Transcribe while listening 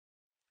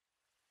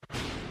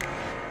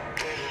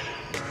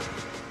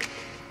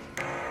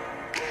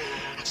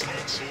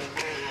My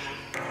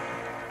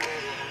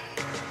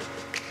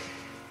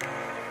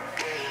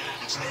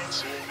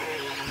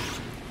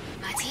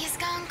tea's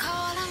gone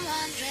cold, I'm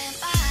wondering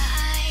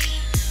why.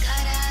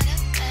 Got out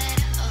of bed,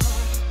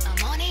 oh. A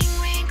morning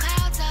rain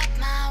clouds up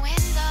my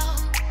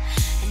window,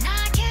 and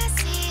I can't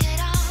see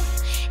it all.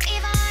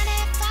 Even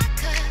if I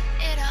could,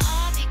 it'll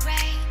all be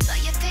great.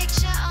 But your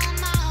picture on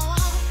my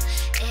wall,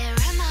 it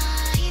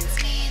reminds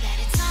me that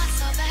it's not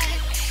so bad.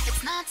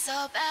 It's not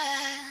so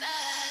bad.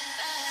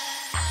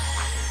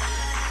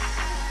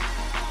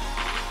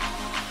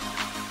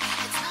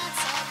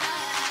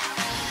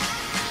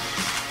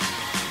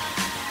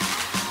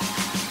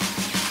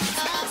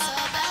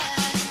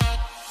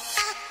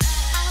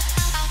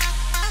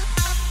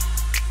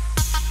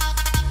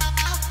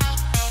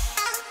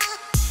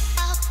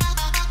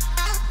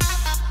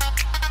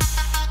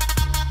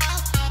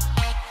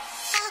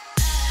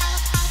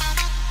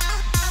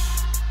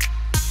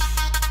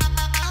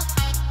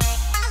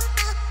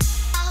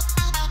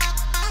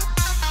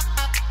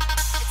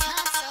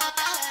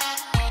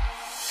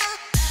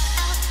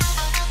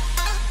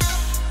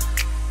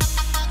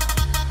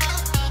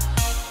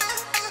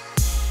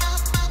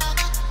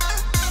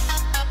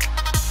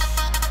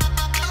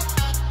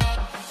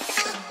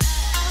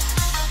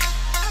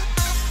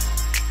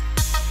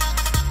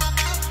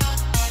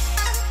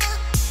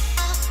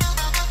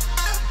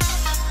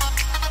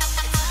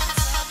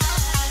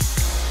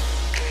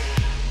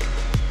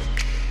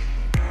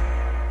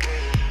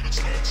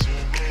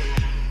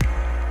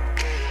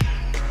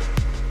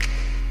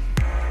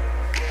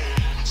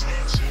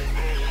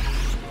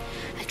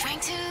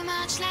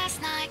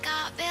 Last night,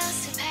 got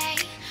bills to pay.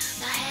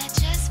 My head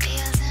just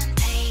feels in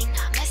pain.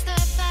 I missed the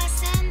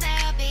bus and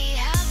there'll be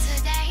hell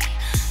today.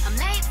 I'm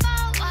late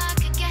for work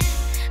again,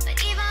 but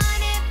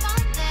even if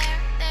I'm there,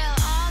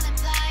 they'll all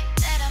imply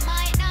that I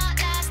might not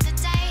last a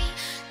day.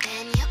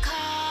 Then you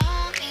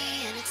call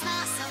me and it's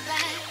not so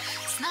bad.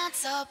 It's not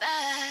so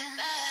bad.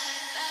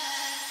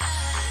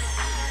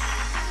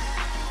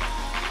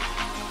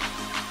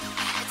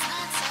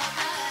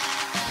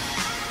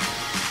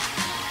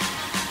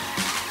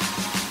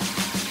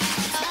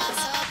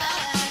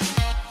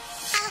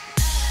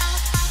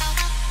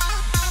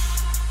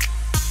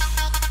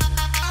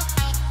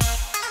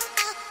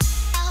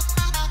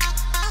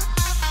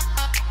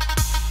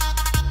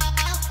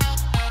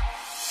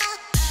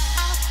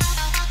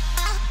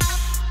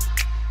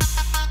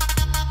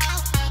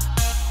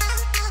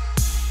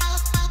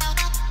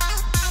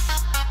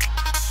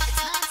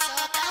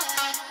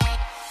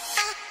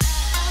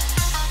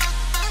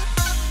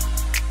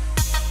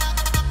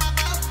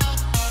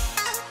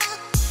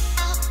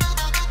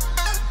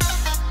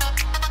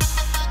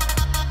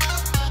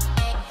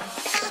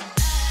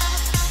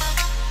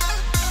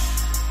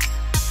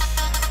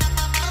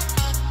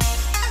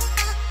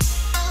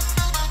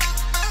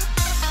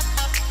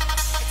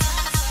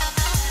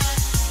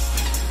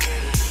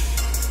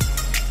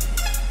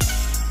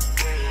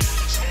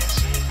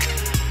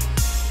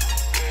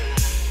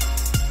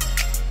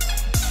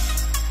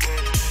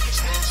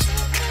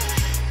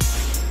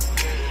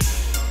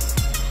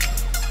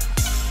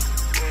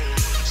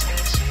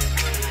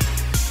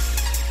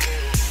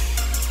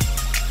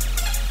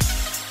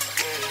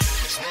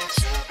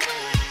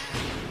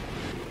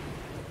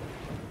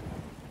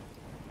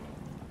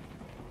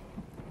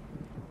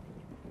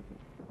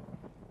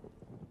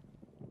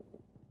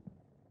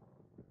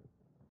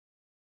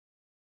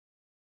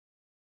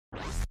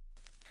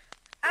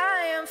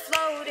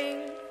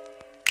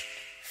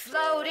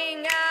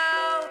 Floating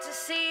out to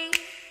sea,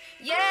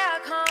 yeah,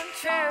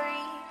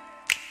 contrary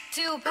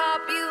to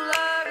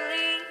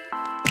popularly.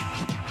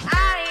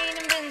 I ain't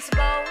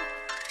invincible,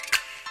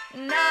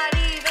 not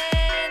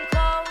even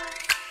close.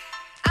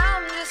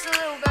 I'm just a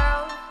little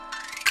girl,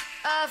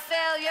 a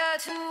failure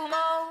to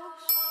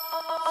most.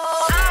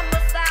 I'm a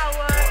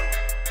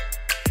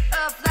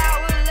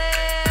flower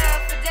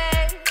left for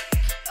days.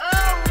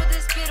 Oh,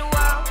 this bitter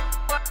world,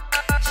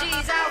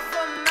 she's out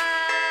for my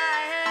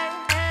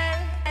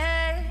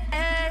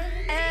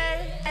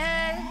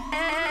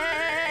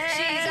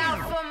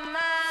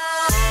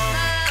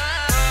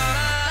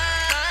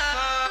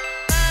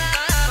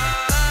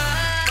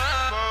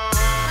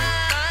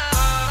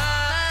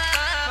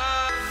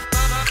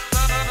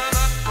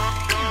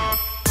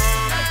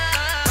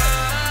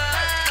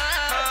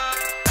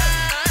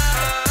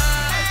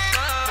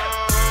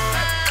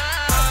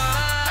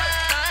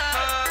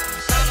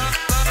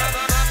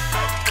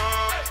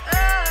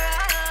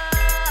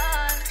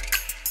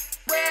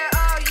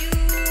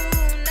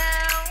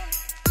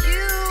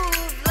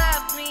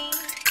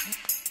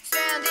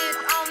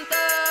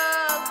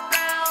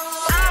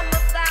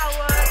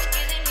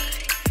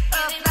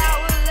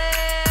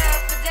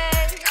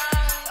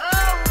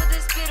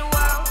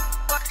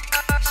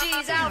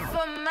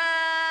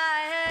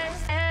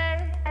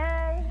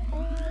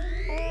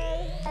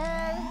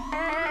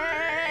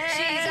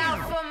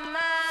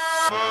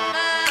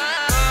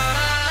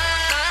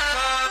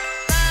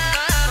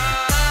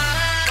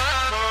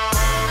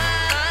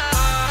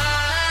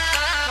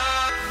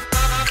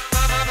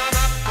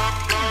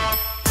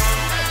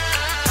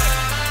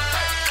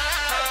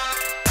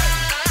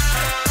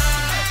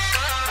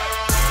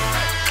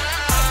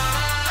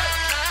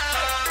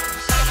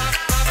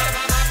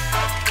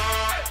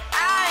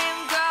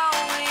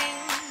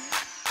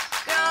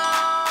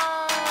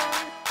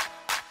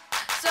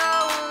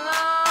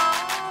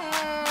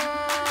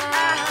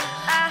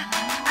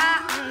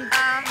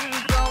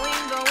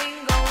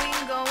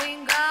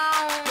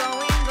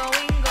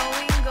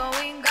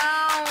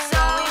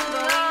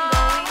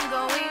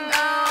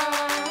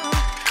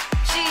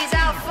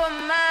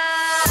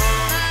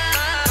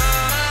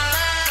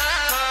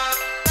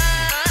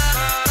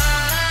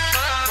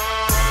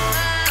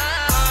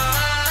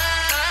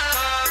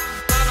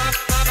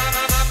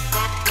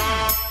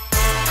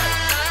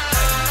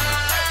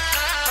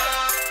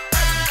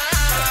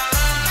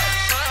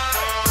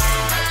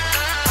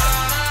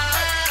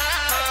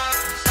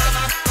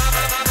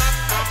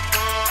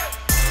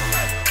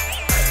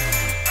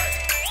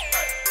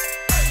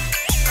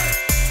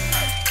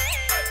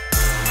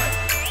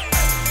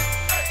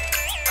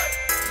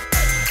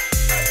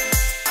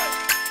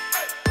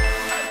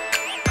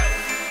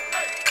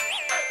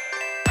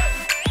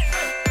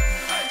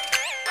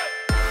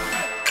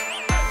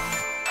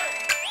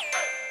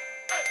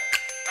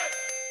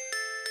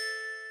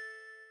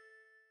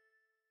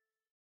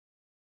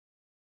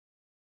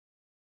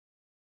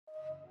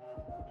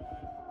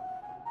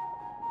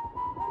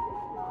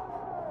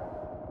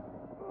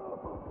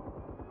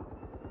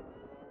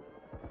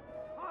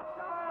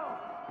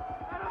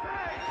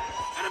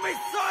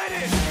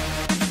fight it.